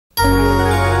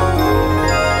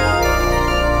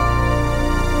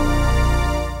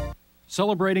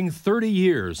Celebrating 30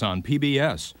 years on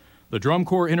PBS, the Drum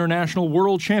Corps International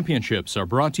World Championships are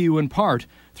brought to you in part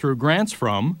through grants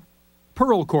from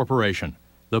Pearl Corporation,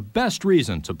 the best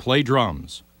reason to play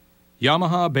drums.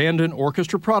 Yamaha Band and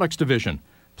Orchestra Products Division,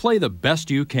 play the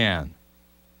best you can.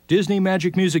 Disney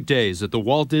Magic Music Days at the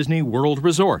Walt Disney World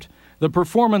Resort, the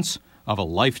performance of a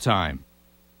lifetime.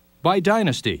 By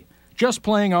Dynasty, just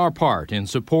playing our part in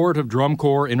support of Drum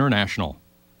Corps International.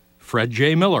 Fred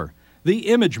J. Miller, the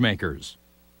Image Makers.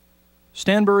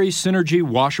 Stanbury Synergy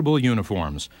Washable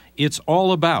Uniforms, it's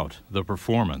all about the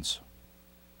performance.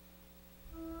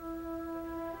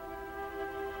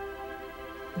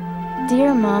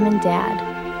 Dear Mom and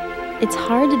Dad, it's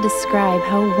hard to describe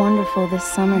how wonderful this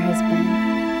summer has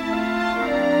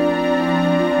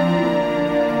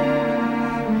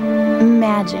been.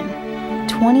 Imagine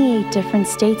 28 different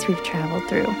states we've traveled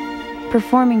through,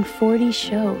 performing 40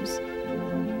 shows,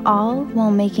 all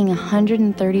while making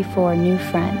 134 new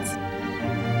friends.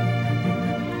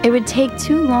 It would take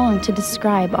too long to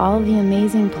describe all of the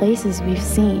amazing places we've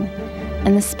seen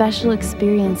and the special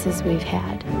experiences we've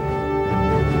had.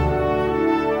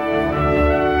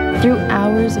 Through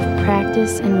hours of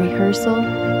practice and rehearsal,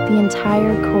 the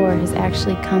entire Corps has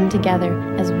actually come together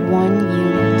as one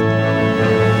unit.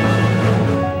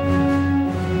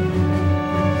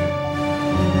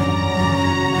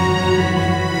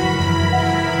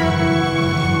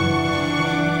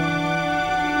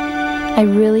 I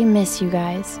really miss you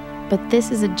guys, but this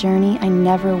is a journey I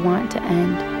never want to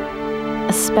end,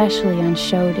 especially on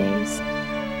show days.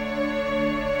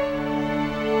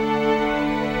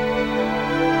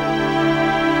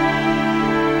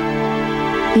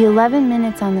 The 11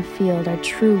 minutes on the field are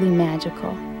truly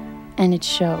magical, and it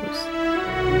shows.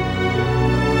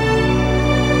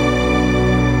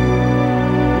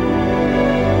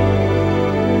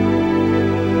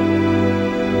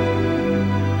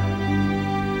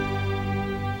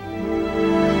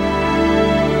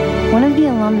 One of the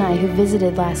alumni who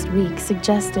visited last week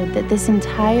suggested that this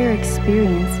entire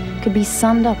experience could be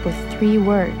summed up with 3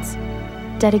 words: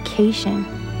 dedication,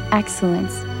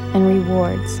 excellence, and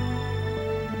rewards.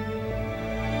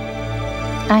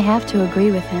 I have to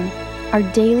agree with him. Our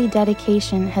daily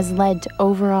dedication has led to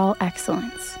overall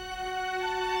excellence.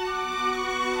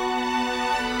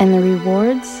 And the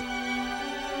rewards?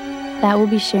 That will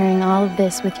be sharing all of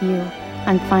this with you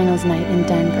on finals night in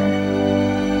Denver.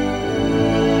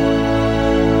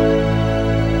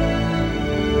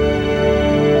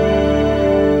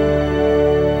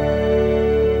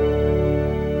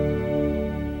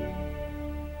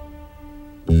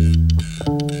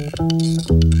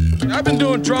 I've been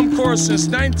doing drum corps since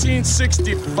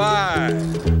 1965.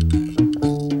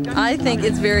 I think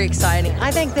it's very exciting.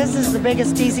 I think this is the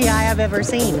biggest DCI I've ever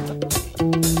seen.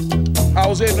 I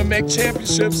was able to make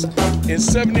championships in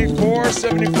 74,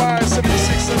 75,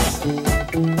 76,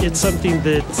 77. It's something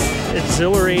that's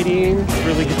exhilarating,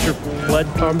 really gets your blood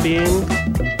pumping.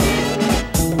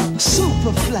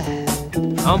 Super fly.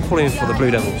 I'm pulling for the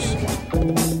Blue Devils.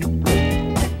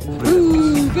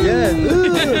 Yeah.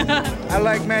 I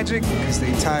like Magic because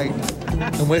they tight.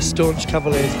 And we're staunch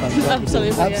Cavaliers fans.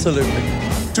 Absolutely. Absolutely.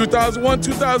 2001,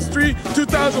 2003,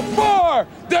 2004,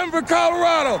 Denver,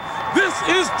 Colorado. This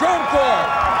is Drum Corps.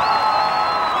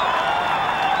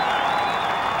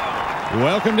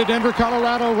 Welcome to Denver,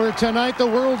 Colorado, where tonight the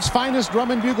world's finest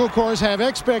drum and bugle corps have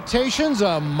expectations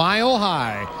a mile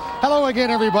high. Hello again,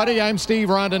 everybody. I'm Steve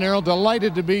Rondinero,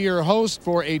 delighted to be your host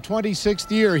for a 26th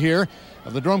year here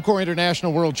of the Drum Corps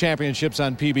International World Championships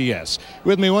on PBS.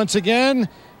 With me once again,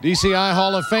 DCI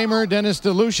Hall of Famer Dennis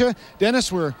DeLucia.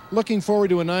 Dennis, we're looking forward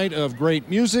to a night of great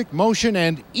music, motion,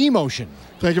 and emotion.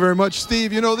 Thank you very much,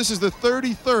 Steve. You know, this is the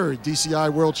 33rd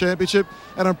DCI World Championship,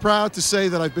 and I'm proud to say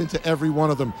that I've been to every one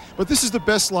of them. But this is the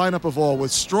best lineup of all,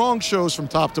 with strong shows from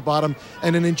top to bottom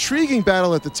and an intriguing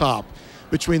battle at the top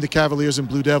between the Cavaliers and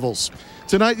Blue Devils.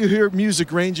 Tonight you hear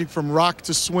music ranging from rock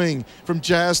to swing, from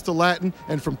jazz to Latin,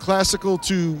 and from classical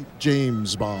to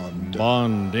James Bond.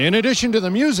 In addition to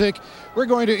the music, we're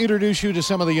going to introduce you to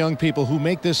some of the young people who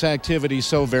make this activity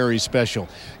so very special.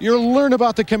 You'll learn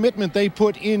about the commitment they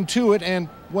put into it and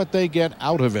what they get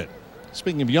out of it.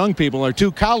 Speaking of young people, our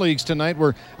 2 colleagues tonight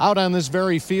were out on this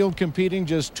very field competing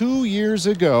just 2 years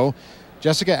ago,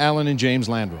 Jessica Allen and James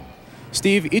Landrum.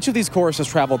 Steve, each of these corps has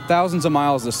traveled thousands of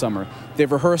miles this summer.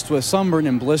 They've rehearsed with sunburn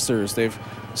and blisters. They've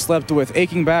slept with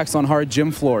aching backs on hard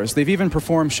gym floors. They've even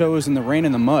performed shows in the rain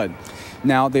and the mud.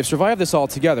 Now, they've survived this all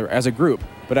together as a group,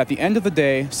 but at the end of the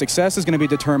day, success is going to be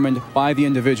determined by the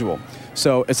individual.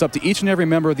 So it's up to each and every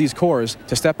member of these corps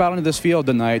to step out into this field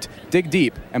tonight, dig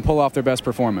deep, and pull off their best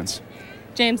performance.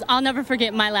 James, I'll never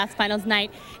forget my last finals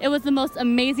night. It was the most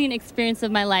amazing experience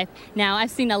of my life. Now, I've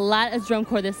seen a lot of drum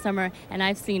corps this summer, and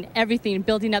I've seen everything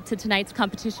building up to tonight's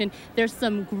competition. There's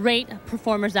some great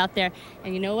performers out there.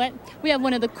 And you know what? We have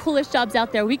one of the coolest jobs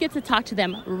out there. We get to talk to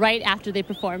them right after they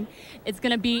perform. It's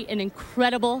going to be an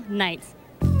incredible night.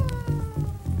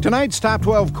 Tonight's top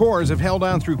 12 corps have held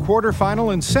on through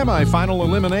quarterfinal and semifinal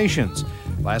eliminations.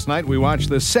 Last night we watched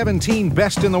the 17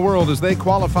 best in the world as they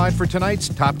qualified for tonight's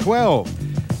top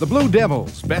 12. The Blue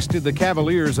Devils bested the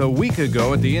Cavaliers a week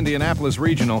ago at the Indianapolis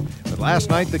Regional, but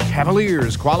last night the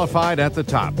Cavaliers qualified at the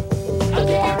top. I kick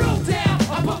it root down,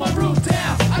 I put my root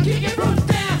down. I kick it root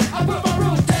down, I put my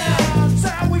root down. So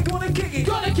how we gonna kick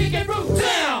it root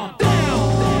down, down.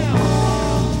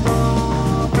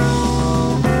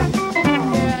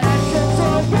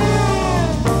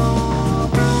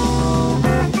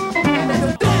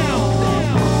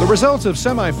 The results of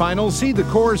semifinals seed the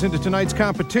corps into tonight's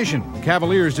competition. The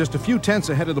Cavaliers just a few tenths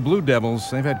ahead of the Blue Devils.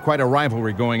 They've had quite a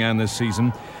rivalry going on this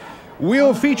season.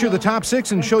 We'll feature the top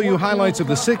 6 and show you highlights of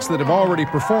the 6 that have already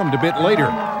performed a bit later.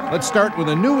 Let's start with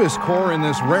the newest corps in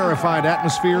this rarefied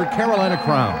atmosphere, Carolina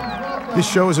Crown.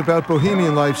 This show is about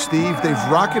bohemian life, Steve. They've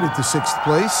rocketed to 6th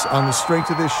place on the strength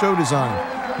of their show design,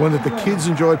 one that the kids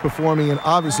enjoy performing and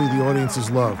obviously the audiences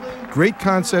love. Great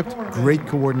concept, great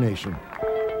coordination.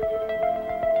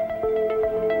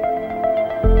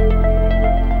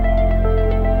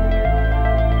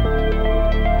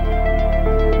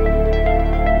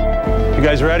 You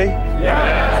guys ready?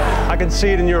 Yes! I can see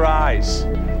it in your eyes.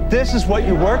 This is what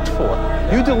you worked for.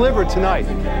 You delivered tonight.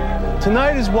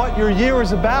 Tonight is what your year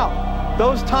is about.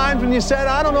 Those times when you said,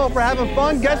 I don't know if we're having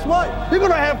fun, guess what? You're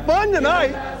going to have fun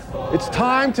tonight. It's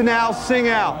time to now sing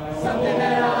out. Something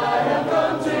that I have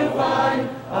come to find,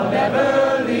 I'll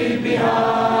never leave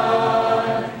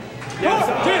behind. Yes,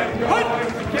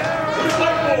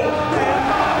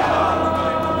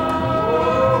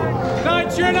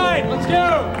 Tonight's your night. Let's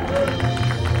go.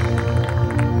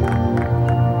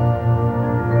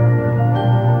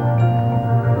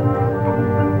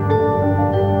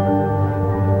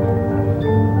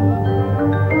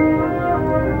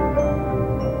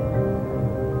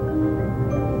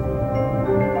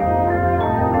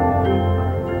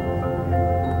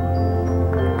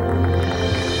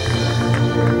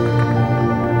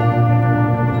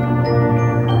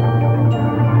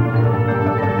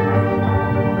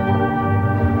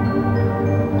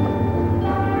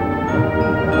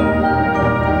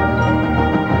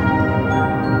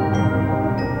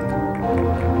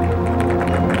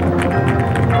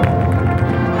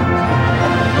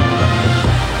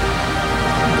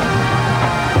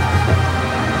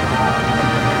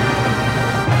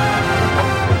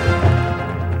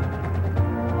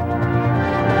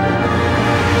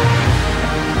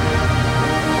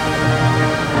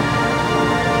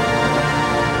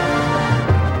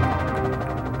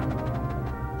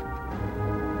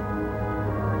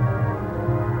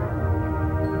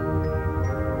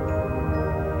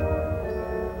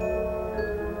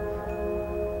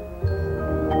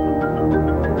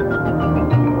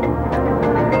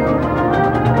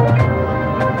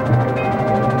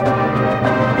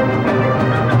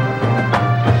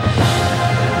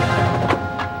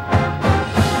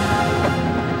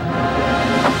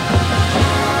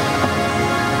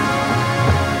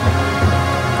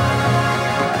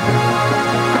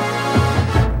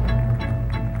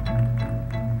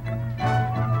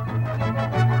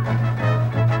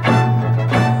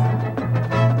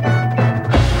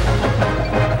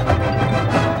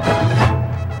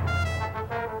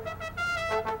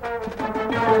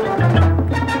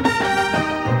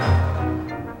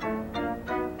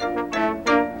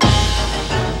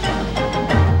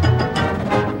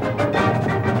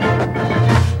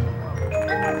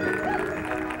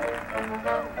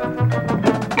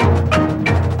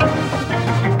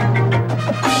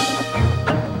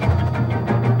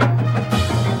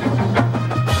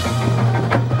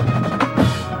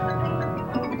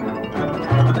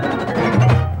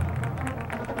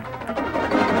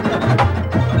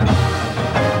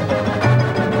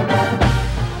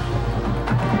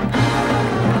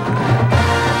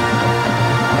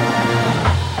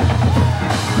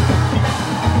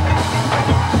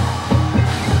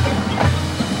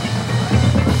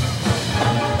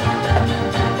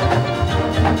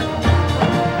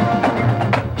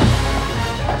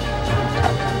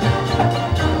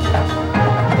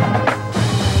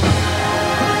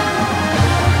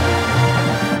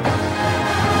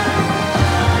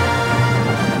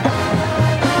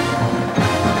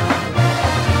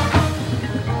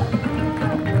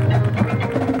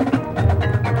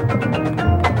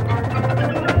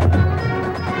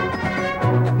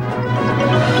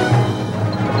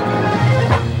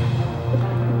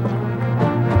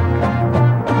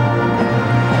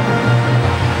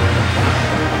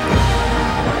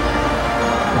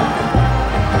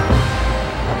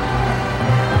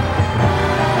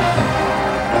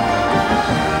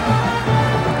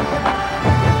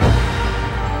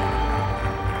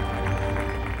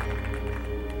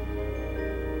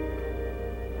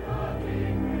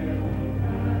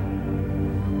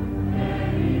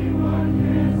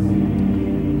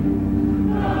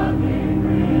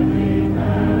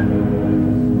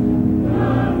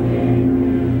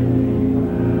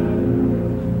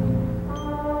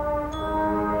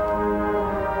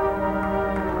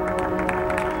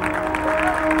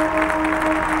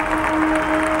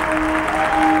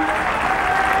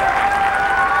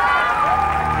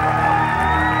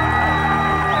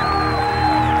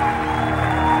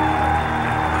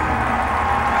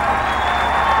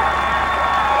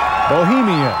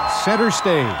 Bohemia, center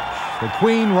stage. The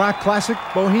Queen rock classic,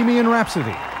 Bohemian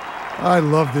Rhapsody. I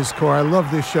love this corps. I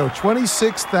love this show.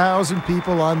 26,000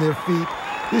 people on their feet.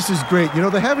 This is great. You know,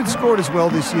 they haven't scored as well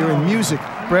this year in music,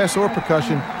 brass or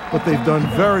percussion, but they've done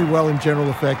very well in general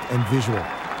effect and visual.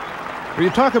 When you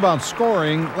talk about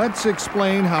scoring, let's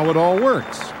explain how it all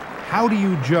works. How do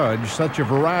you judge such a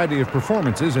variety of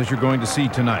performances as you're going to see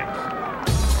tonight?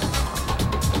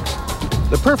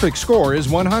 The perfect score is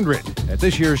 100. At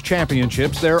this year's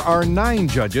championships, there are 9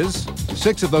 judges.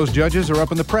 6 of those judges are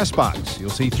up in the press box. You'll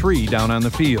see 3 down on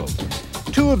the field.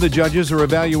 2 of the judges are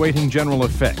evaluating general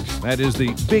effect. That is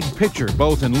the big picture,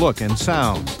 both in look and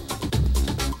sound.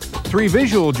 3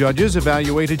 visual judges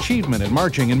evaluate achievement in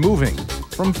marching and moving,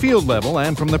 from field level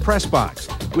and from the press box,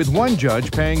 with 1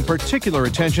 judge paying particular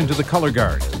attention to the color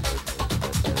guard.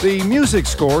 The music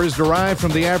score is derived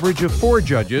from the average of 4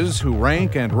 judges who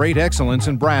rank and rate excellence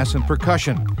in brass and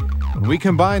percussion. When we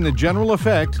combine the general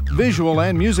effect, visual,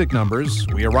 and music numbers,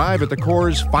 we arrive at the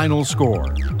corps' final score.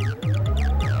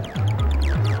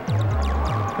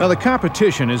 Now, the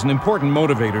competition is an important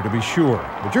motivator, to be sure,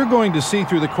 but you're going to see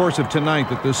through the course of tonight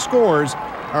that the scores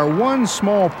are one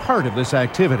small part of this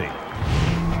activity.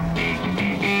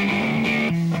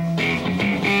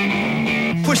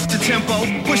 Push the tempo,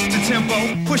 push the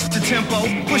tempo, push the tempo,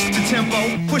 push the tempo,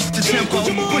 push the tempo,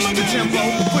 push the tempo,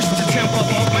 push the tempo,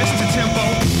 push the tempo.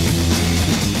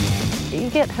 You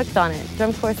get hooked on it.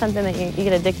 Drum corps is something that you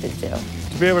get addicted to.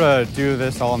 To be able to do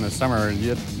this all in the summer,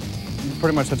 you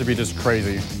pretty much have to be just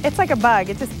crazy. It's like a bug.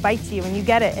 It just bites you when you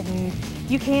get it, and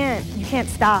you can't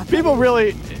stop. People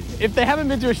really, if they haven't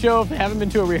been to a show, if they haven't been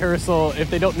to a rehearsal, if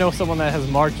they don't know someone that has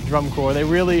marched drum corps, they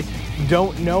really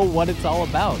don't know what it's all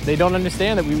about. They don't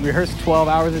understand that we rehearse 12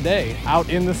 hours a day out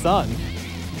in the sun.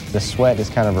 The sweat is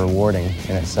kind of rewarding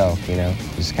in itself, you know?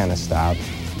 Just kind of stop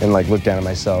and like look down at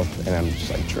myself, and I'm just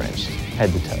like drenched,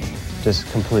 head to toe,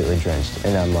 just completely drenched.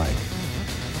 And I'm like,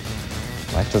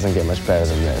 life doesn't get much better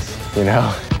than this, you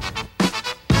know?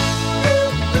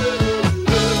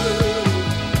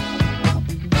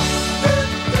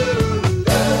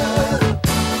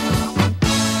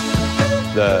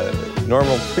 The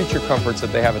normal creature comforts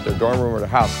that they have at their dorm room or their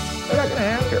house, they're not gonna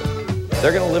have here.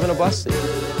 They're gonna live in a bus seat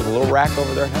with a little rack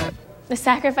over their head. The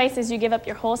sacrifices you give up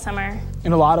your whole summer.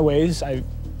 In a lot of ways,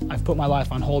 I've put my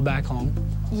life on hold back home.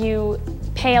 You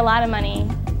pay a lot of money.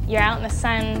 You're out in the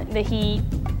sun, the heat,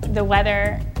 the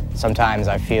weather. Sometimes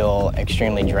I feel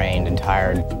extremely drained and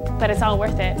tired. But it's all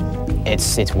worth it.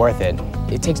 It's worth it.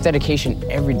 It takes dedication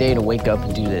every day to wake up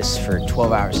and do this for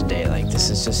 12 hours a day. Like, this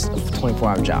is just a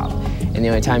 24-hour job. And the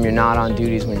only time you're not on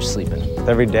duty is when you're sleeping.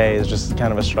 Every day is just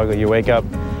kind of a struggle. You wake up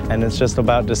and it's just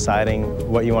about deciding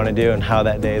what you want to do and how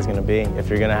that day is going to be. If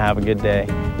you're going to have a good day,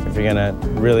 if you're going to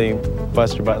really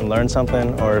bust your butt and learn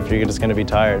something, or if you're just going to be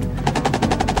tired.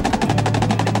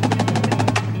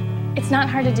 It's not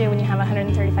hard to do when you have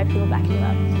 135 people backing you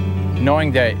up.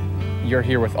 Knowing that you're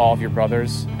here with all of your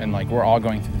brothers and like we're all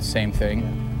going through the same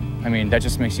thing, I mean, that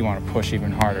just makes you want to push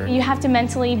even harder. You have to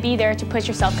mentally be there to push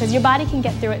yourself, because your body can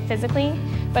get through it physically,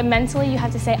 but mentally you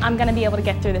have to say, I'm going to be able to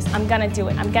get through this. I'm going to do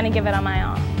it. I'm going to give it on my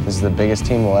all. This is the biggest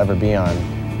team we'll ever be on,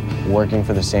 working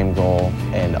for the same goal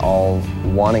and all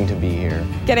wanting to be here.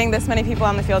 Getting this many people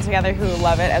on the field together who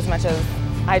love it as much as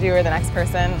I do or the next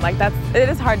person, like it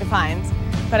is hard to find,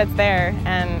 but it's there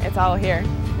and it's all here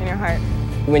in your heart.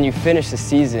 When you finish the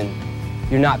season,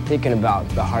 you're not thinking about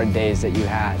the hard days that you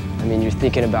had. I mean, you're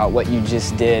thinking about what you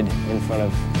just did in front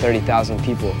of 30,000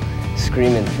 people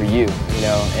screaming for you, you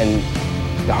know, and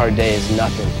the hard day is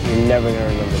nothing. You're never gonna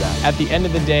remember that. At the end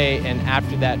of the day and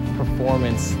after that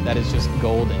performance that is just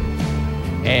golden,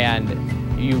 and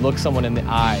you look someone in the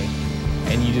eye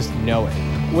and you just know it.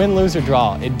 Win, lose, or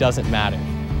draw, it doesn't matter.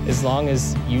 As long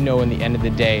as you know in the end of the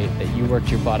day that you worked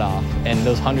your butt off and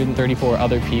those 134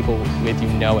 other people with you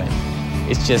know it.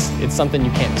 It's something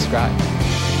you can't describe.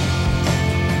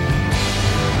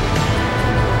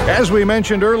 As we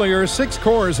mentioned earlier, 6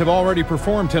 corps have already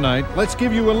performed tonight. Let's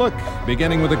give you a look,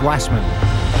 beginning with the Glassmen.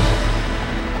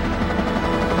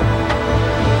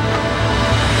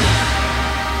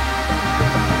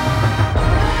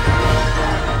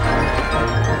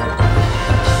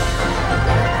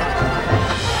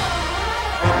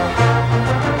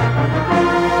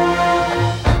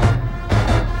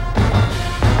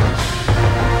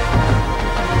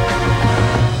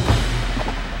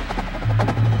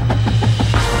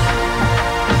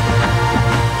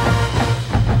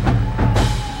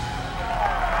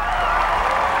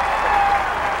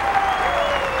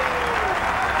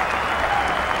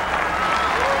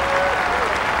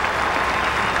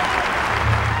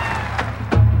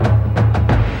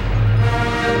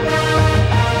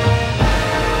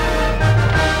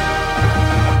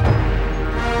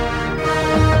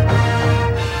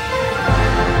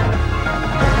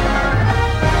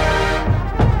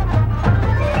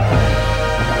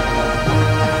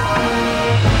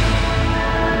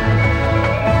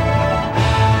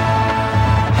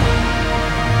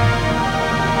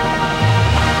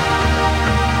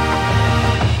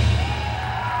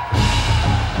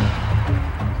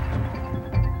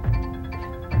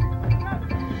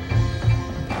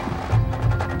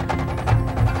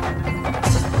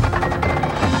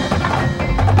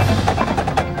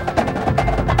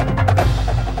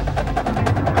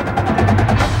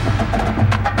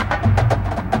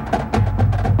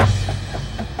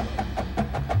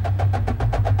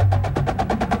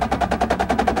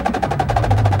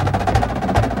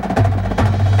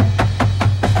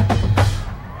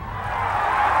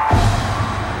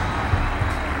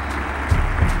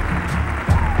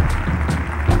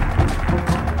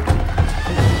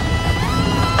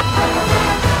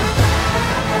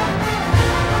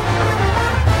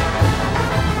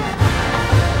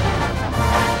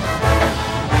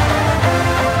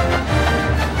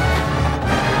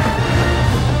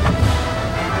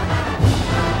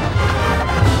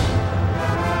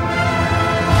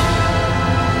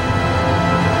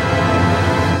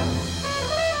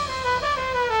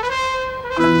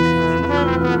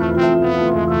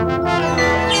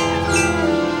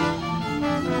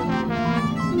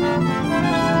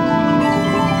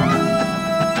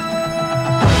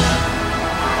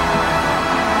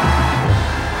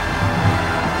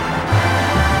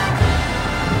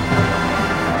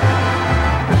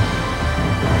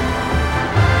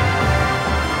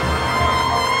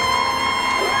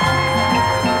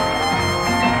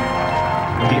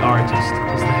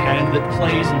 that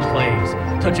plays and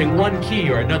plays, touching one key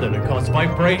or another to cause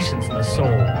vibrations in the soul.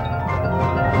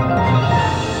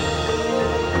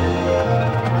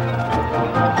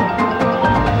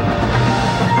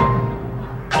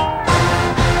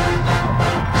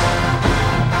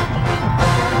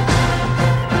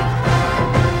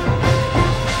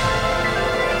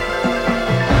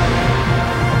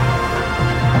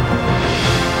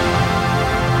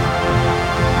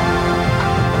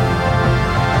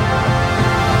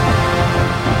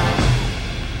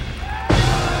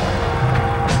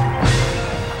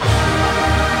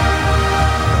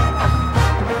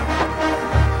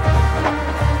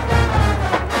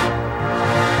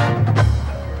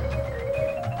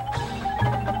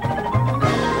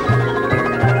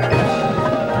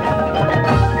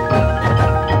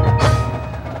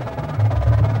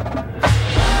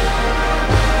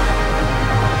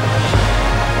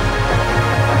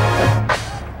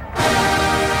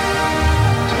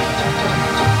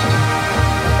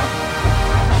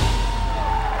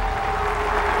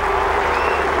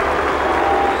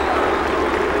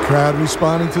 Crowd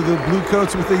responding to the Blue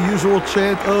Coats with the usual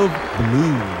chant of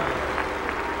blue.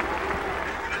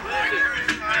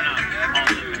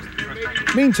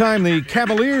 Meantime, the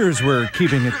Cavaliers were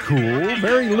keeping it cool,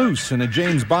 very loose in a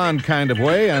James Bond kind of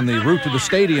way on the route to the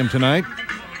stadium tonight.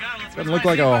 Doesn't look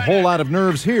like a whole lot of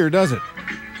nerves here, does it?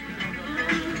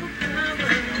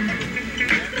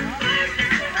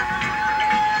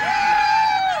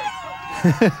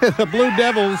 The Blue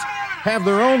Devils have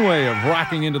their own way of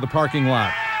rocking into the parking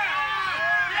lot,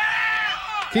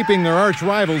 keeping their arch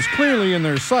rivals clearly in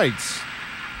their sights,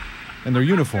 and their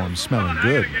uniforms smelling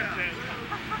good.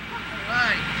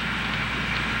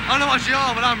 I don't know about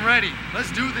y'all, but I'm ready.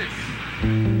 Let's do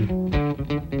this.